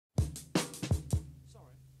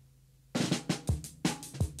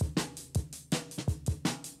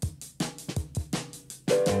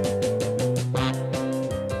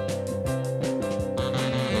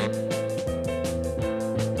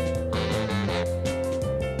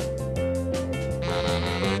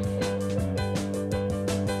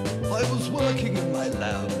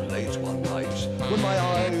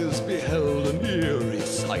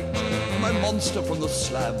monster from the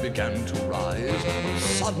slab began to rise.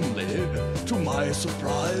 Suddenly, to my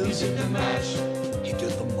surprise, he did the mash. He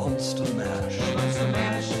did the monster mash. The monster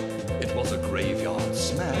mash. It was a graveyard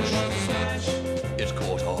smash. The monster smash. It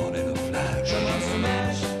caught on in a flash. The monster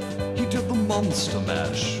mash. He did the monster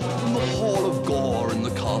mash from the hall of gore in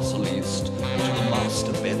the castle east to the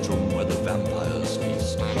master bedroom where the vampires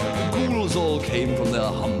feast. The ghouls all came from their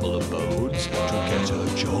humble abodes to get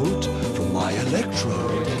a jolt from my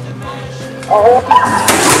electrode. It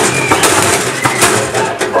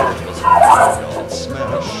was a graveyard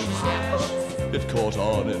smash. It caught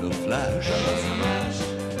on in a flash.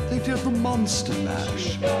 They did the monster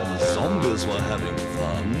mash. The zombies were having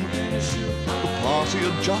fun. The party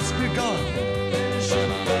had just begun.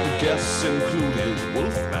 The guests included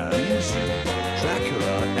Wolfman,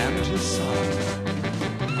 Dracula, and his son.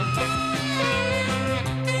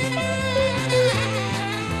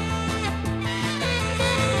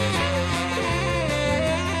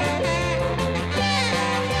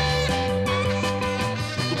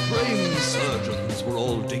 The brain surgeons were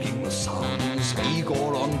all digging the sounds.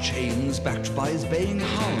 Igor on chains, backed by his baying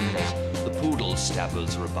hounds. The poodle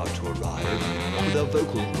stabbers are about to arrive with their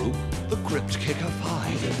vocal group, the Crypt Kicker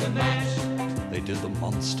Five. They did the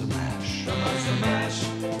monster mash. The monster mash.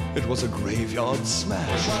 It was a graveyard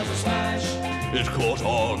smash. The monster smash. It caught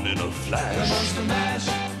on in a The flash. monster mash.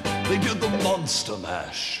 They did the monster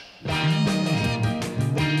mash.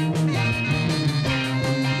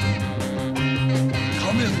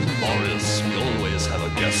 Come in, Boris. We always have a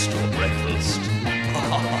guest for breakfast.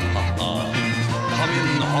 Come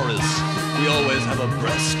in, Horace. We always have a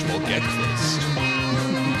breast for breakfast.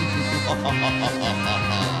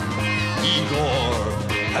 Igor,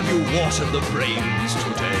 have you watered the brains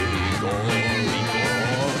today, Igor?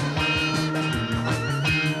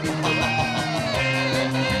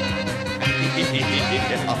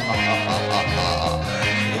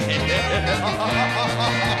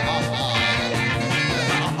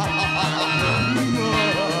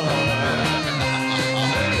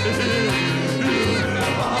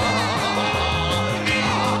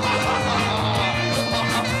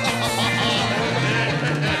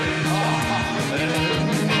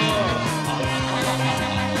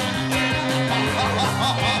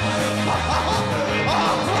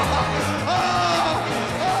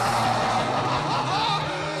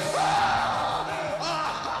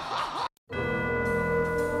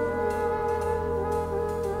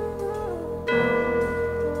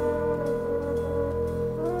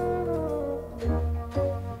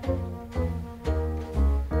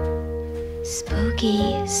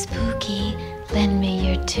 Spooky, spooky, lend me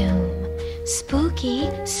your tomb. Spooky,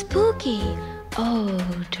 spooky, oh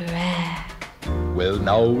drag. Well,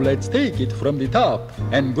 now let's take it from the top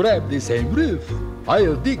and grab the same roof.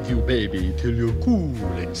 I'll dig you, baby, till you're cool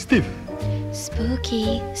and stiff.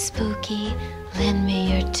 Spooky, spooky, lend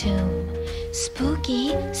me your tomb.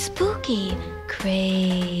 Spooky, spooky,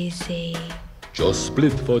 crazy. Just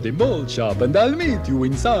split for the mold shop and I'll meet you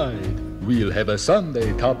inside. We'll have a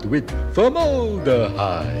sundae topped with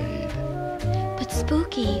formaldehyde. But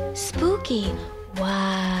spooky, spooky,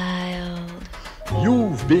 wild.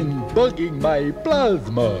 You've been bugging my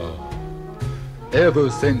plasma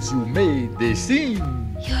ever since you made the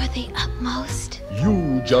scene. You're the utmost.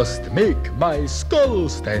 You just make my skull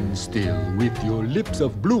stand still with your lips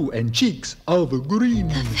of blue and cheeks of green.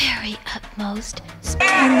 The very utmost.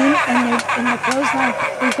 And then in the clothesline,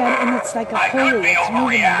 we've got, and it's like a pulley. It's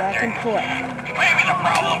moving them back and forth. Maybe the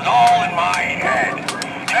problem's all in my head.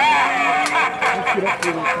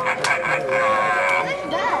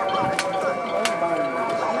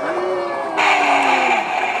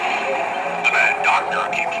 The bad doctor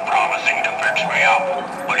keeps promising to fix me up,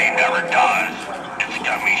 but he never does. It's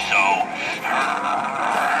got me so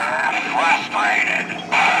frustrated.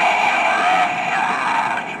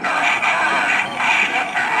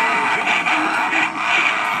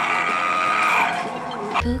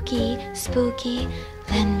 Spooky, spooky,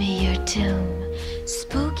 lend me your tomb.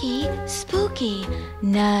 Spooky, spooky,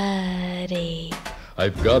 nutty.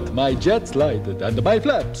 I've got my jets lighted and my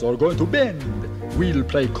flaps are going to bend. We'll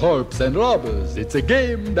play corpse and robbers. It's a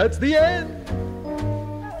game that's the end.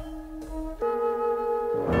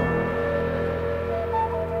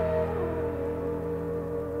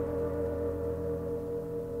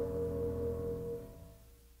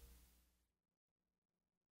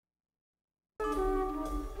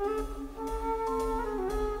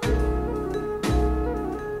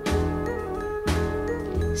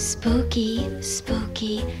 Spooky,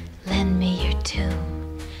 spooky, lend me your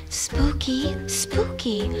tomb. Spooky,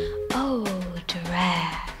 spooky, oh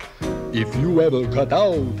drag. If you ever cut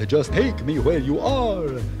out, just take me where you are.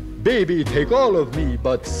 Baby, take all of me,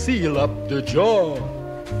 but seal up the jaw.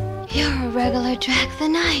 You're a regular Drac the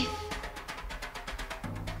Knife.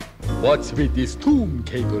 What's with this tomb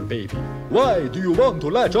caper, baby? Why do you want to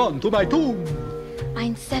latch on to my tomb?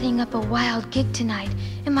 I'm setting up a wild gig tonight,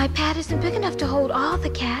 and my pad isn't big enough to hold all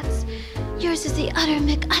the cats. Yours is the utter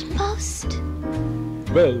McUtmost.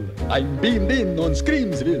 Well, I'm beamed in on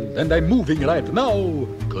Screamsville, and I'm moving right now,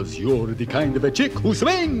 'cause you're the kind of a chick who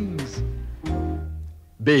swings.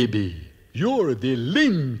 Baby, you're the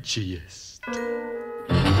lynchiest.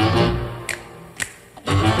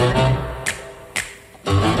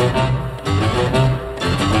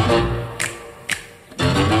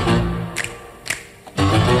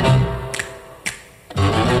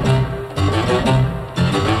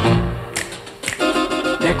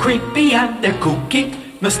 They're creepy and they're kooky,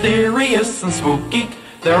 mysterious and spooky.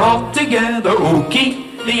 They're all together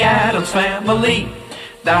ooky, the Addams Family.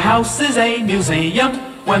 Their house is a museum.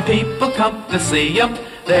 When people come to see them,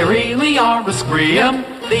 they really are a scream,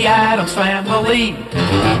 the Addams Family.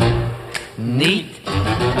 Neat,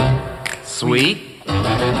 sweet,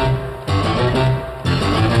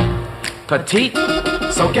 petite.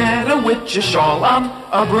 So get a witch's shawl on,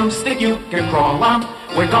 a broomstick you can crawl on.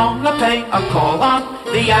 We're gonna pay a call on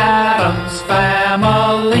the Addams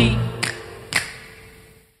Family.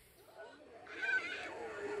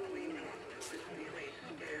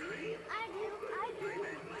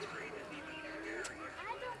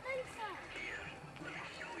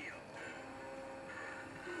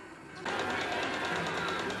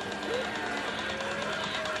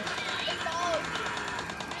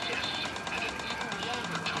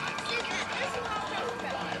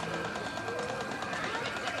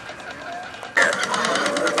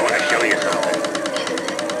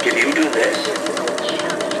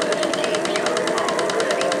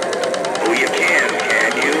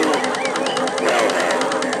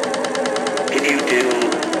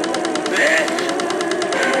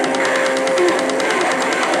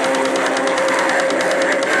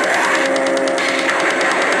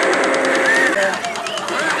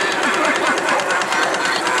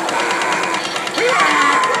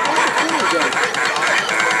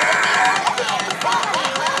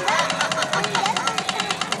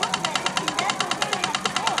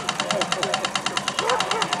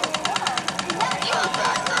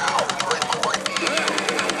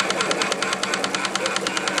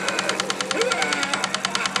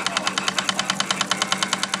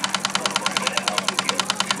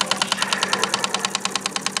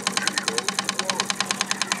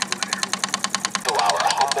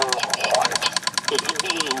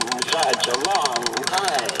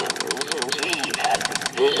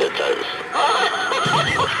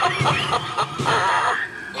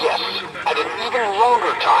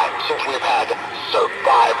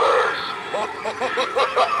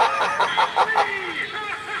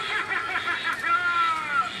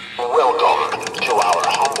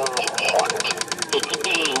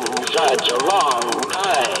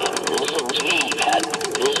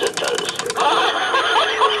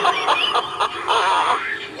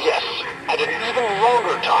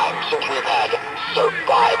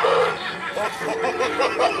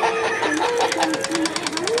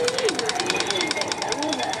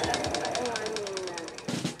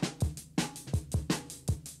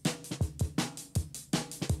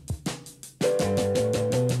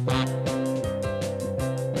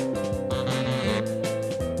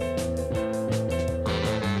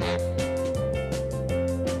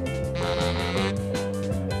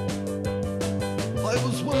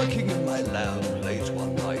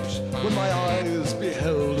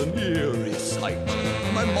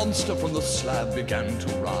 From the slab began to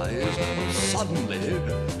rise. Suddenly,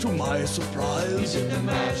 to my surprise, He did the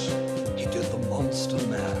mash. He did the monster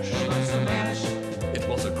mash. Monster mash. It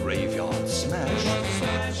was a graveyard smash.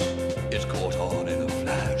 Smash. It caught on in a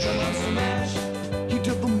flash. Monster mash. He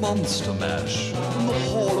did the monster mash from the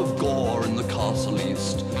hall of gore in the castle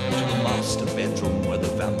east to the master bedroom where the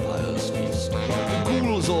vampires feast. The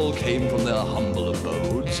ghouls all came from their humble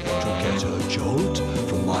abodes to get a jolt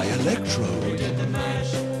from my electrode. Did the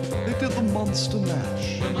mash. They did the monster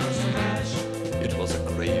mash. Monster mash. It was a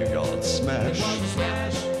graveyard smash.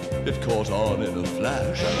 Smash. It caught on in a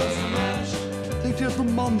flash. Monster mash. They did the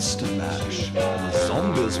monster mash. The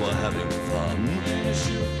zombies were having fun.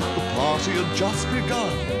 The party had just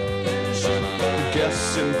begun. The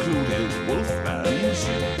guests included Wolfman,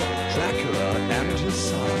 Dracula, and his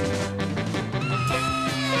son.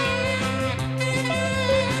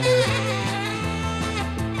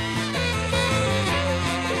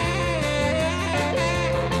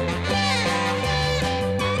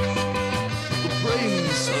 The brain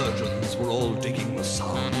surgeons were all digging the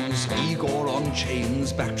sounds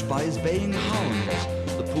He's backed by his baying hounds.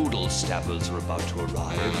 The poodle stabbers are about to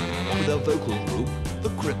arrive. With their vocal group, the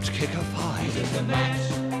Crypt Kicker Five.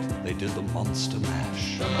 They did the Monster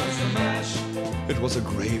Mash. It was a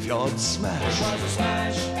graveyard smash.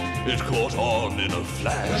 It caught on in a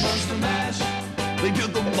flash. They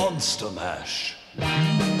did the Monster Mash. Come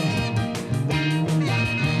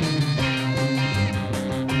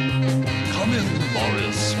in,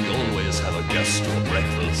 Boris. We always have a guest for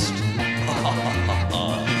breakfast.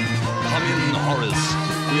 Come in, Horace.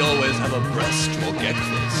 We always have a breast for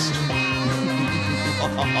breakfast.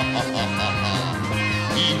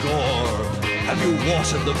 Igor, have you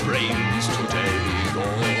watered the brains today,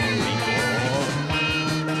 Igor?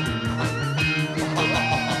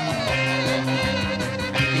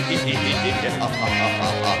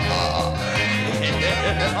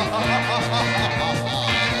 Igor.